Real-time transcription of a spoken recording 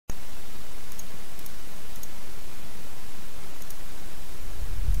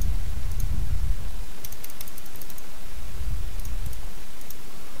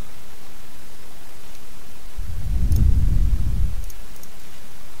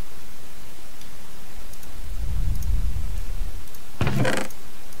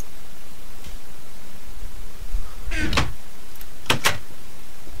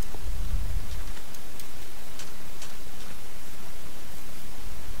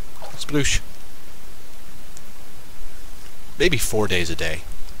Sploosh. Maybe 4 days a day.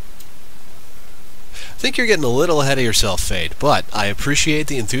 I think you're getting a little ahead of yourself, Fade, but I appreciate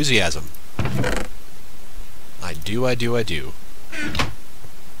the enthusiasm. I do, I do, I do.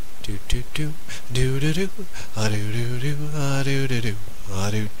 Do do do do do do a do do do a do do do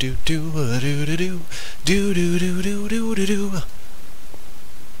a do do do a do do do do do do do do do do.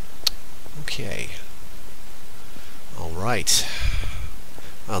 Okay. All right.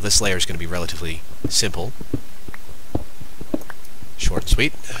 Well, this layer is going to be relatively simple, short and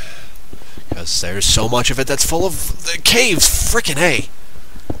sweet, because there's so much of it that's full of the caves. Frickin' A.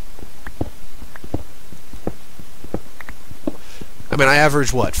 I mean, I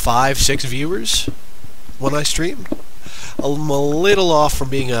average, what, 5, 6 viewers when I stream? I'm a little off from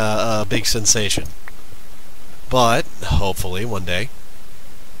being a big sensation. But, hopefully, one day.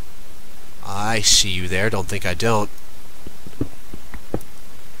 I see you there, don't think I don't.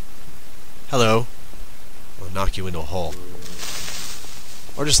 Hello. I'll knock you into a hole.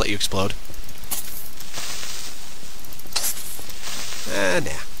 Or just let you explode.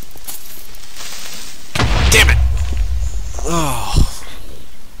 Nah. Damn it! Oh.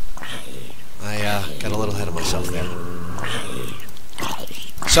 I got a little ahead of myself there.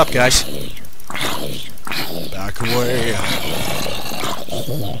 What's up, guys? Back away.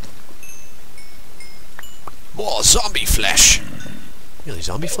 More zombie flesh. Really,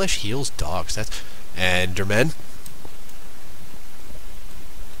 zombie flesh heals dogs. That's Enderman.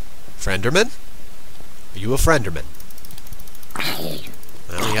 Frienderman? Are you a frienderman?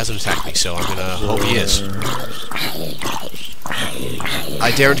 Well, he hasn't attacked me, so I'm gonna hope he is.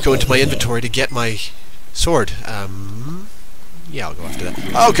 I daren't go into my inventory to get my sword. Yeah, I'll go after that.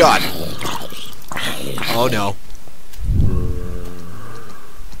 Oh, God! Oh, no.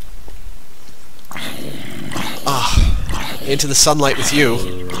 Ah, into the sunlight with you.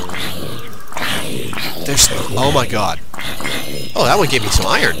 There's... Oh, my God. Oh, that one gave me some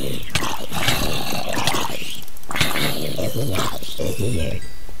iron.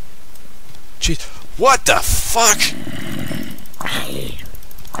 Jeez. What the fuck?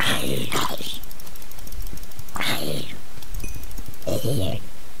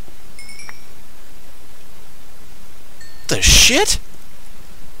 The shit?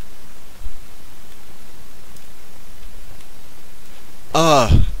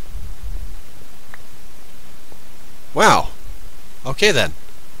 Wow. Okay then.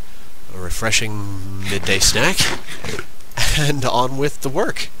 A refreshing midday snack. And on with the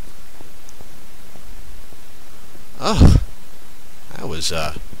work. Oh. That was,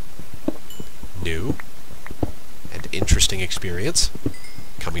 new and interesting experience.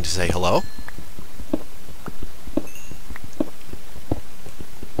 Coming to say hello.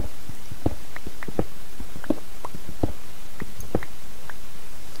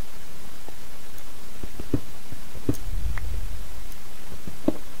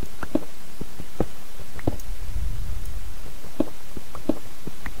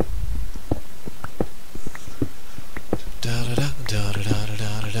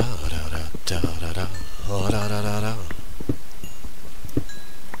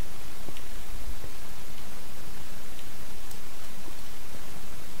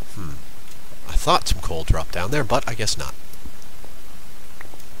 I thought some coal dropped down there, but I guess not.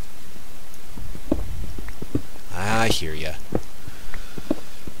 I hear ya.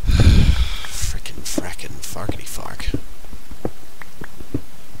 Frackin' farkety fark.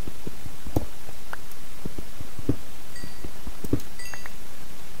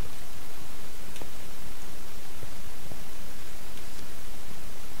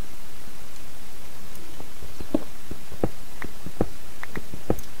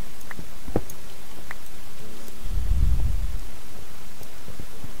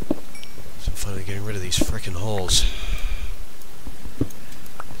 Finally getting rid of these frickin' holes.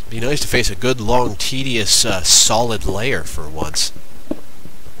 It'd be nice to face a good, long, tedious, solid layer for once.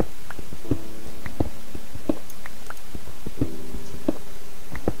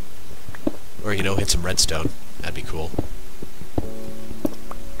 Or, you know, hit some redstone. That'd be cool.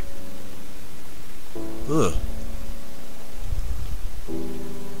 Ugh.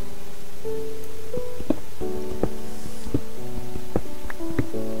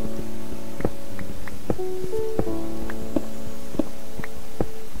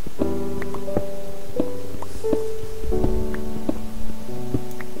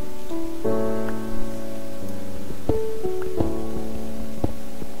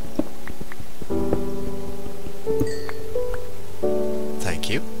 Thank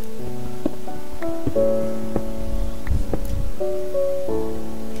you.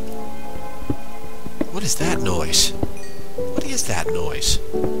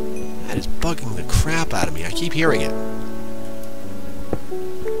 is. That is bugging the crap out of me. I keep hearing it.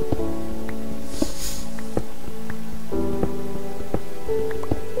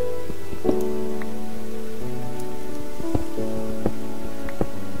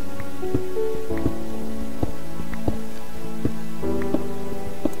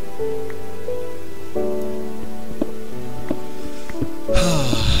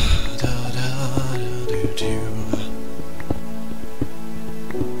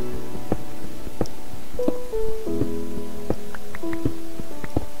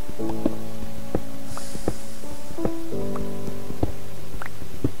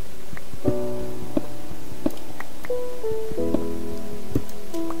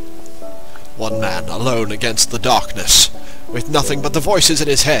 One man alone against the darkness, with nothing but the voices in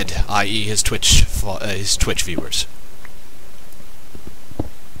his head, i.e. his Twitch viewers.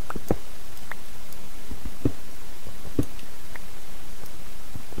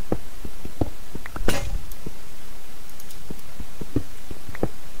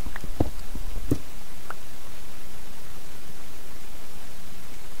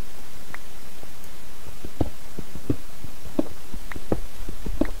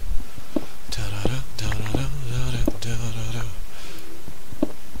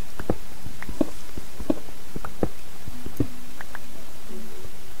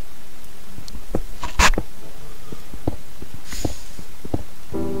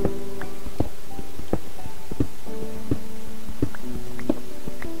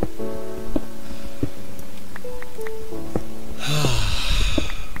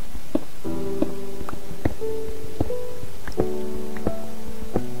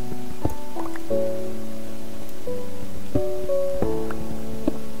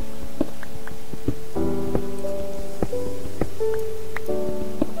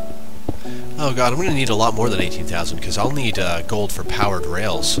 Oh god, I'm going to need a lot more than 18,000 because I'll need gold for powered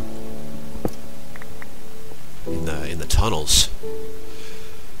rails in the tunnels.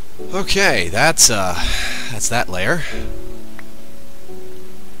 Okay, that's that layer.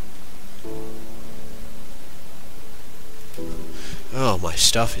 Oh, my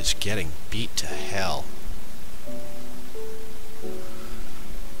stuff is getting beat to hell.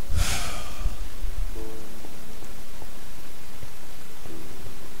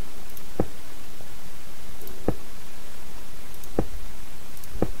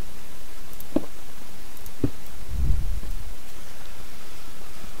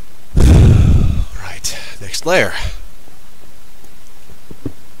 Next layer.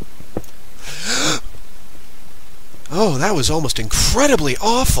 Oh, that was almost incredibly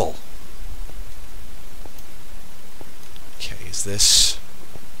awful. Okay, is this...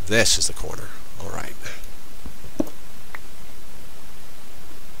 This is the corner. Alright.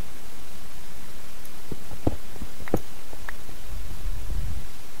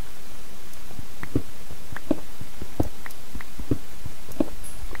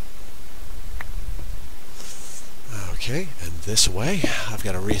 Okay, and this way, I've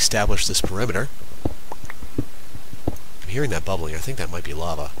got to reestablish this perimeter. I'm hearing that bubbling. I think that might be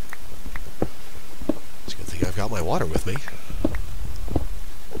lava. It's a good thing I've got my water with me.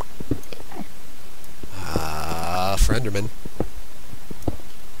 Frienderman.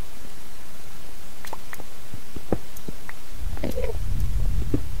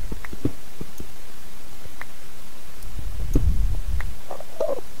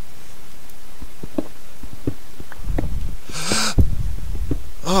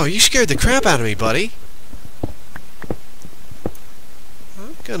 Oh, you scared the crap out of me, buddy.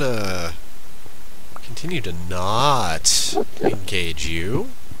 I'm gonna continue to not engage you.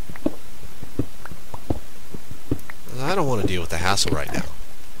 I don't want to deal with the hassle right now.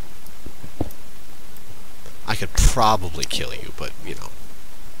 I could probably kill you, but, you know.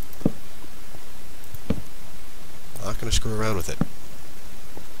 I'm not gonna screw around with it.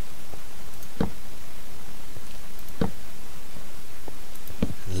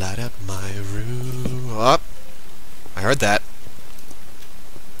 Light up my room. Oh, I heard that.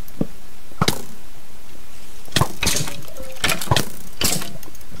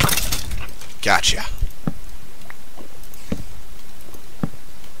 Gotcha.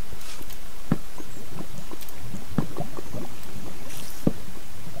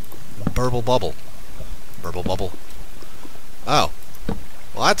 Burble bubble. Burble bubble. Oh.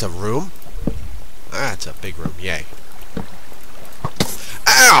 Well, that's a room. That's a big room. Yay.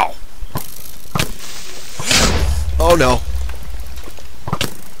 Ow! Oh no.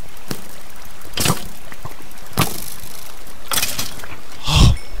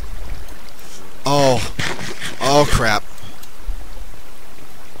 Oh. Oh. Oh crap.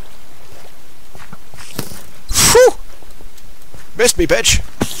 Missed me, bitch!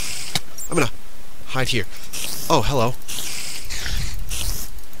 I'm gonna hide here. Oh, hello.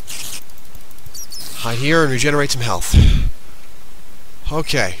 Hide here and regenerate some health.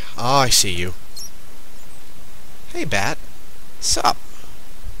 Okay. Oh, I see you. Hey, Bat. Sup?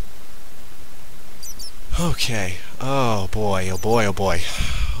 Okay. Oh, boy. Oh, boy. Oh, boy.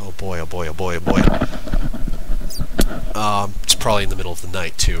 Oh, boy. Oh, boy. Oh, boy. Oh, boy. It's probably in the middle of the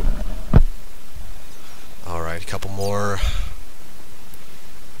night, too. Alright, a couple more.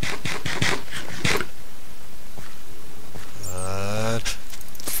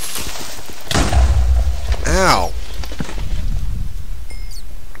 Ow!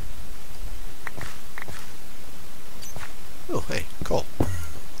 Oh, hey, cool.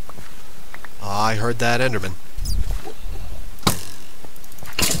 I heard that Enderman.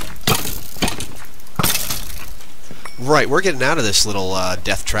 Right, we're getting out of this little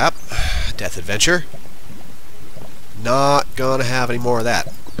death trap. Death adventure. Not gonna have any more of that.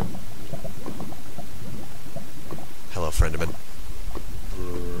 Hello, frienderman.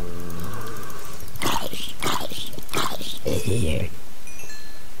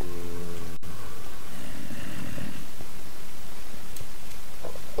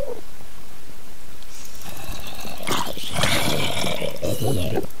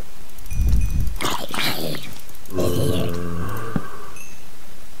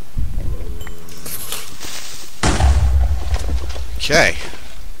 Okay.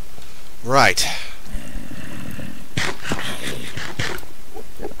 Right.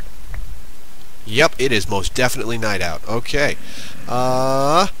 Yep, it is most definitely night out. Okay.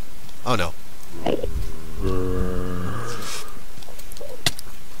 Oh no.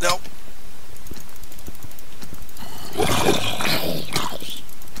 No.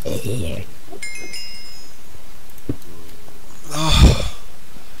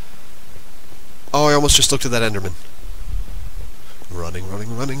 Oh, I almost just looked at that Enderman. Running,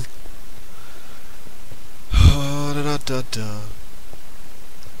 running, running.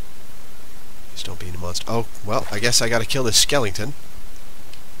 Please don't be any monster. Oh, well, I guess I gotta kill this skeleton.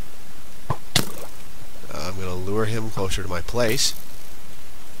 I'm gonna lure him closer to my place.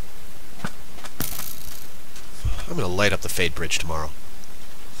 I'm gonna light up the Fade Bridge tomorrow.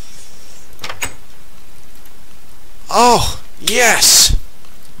 Oh, yes!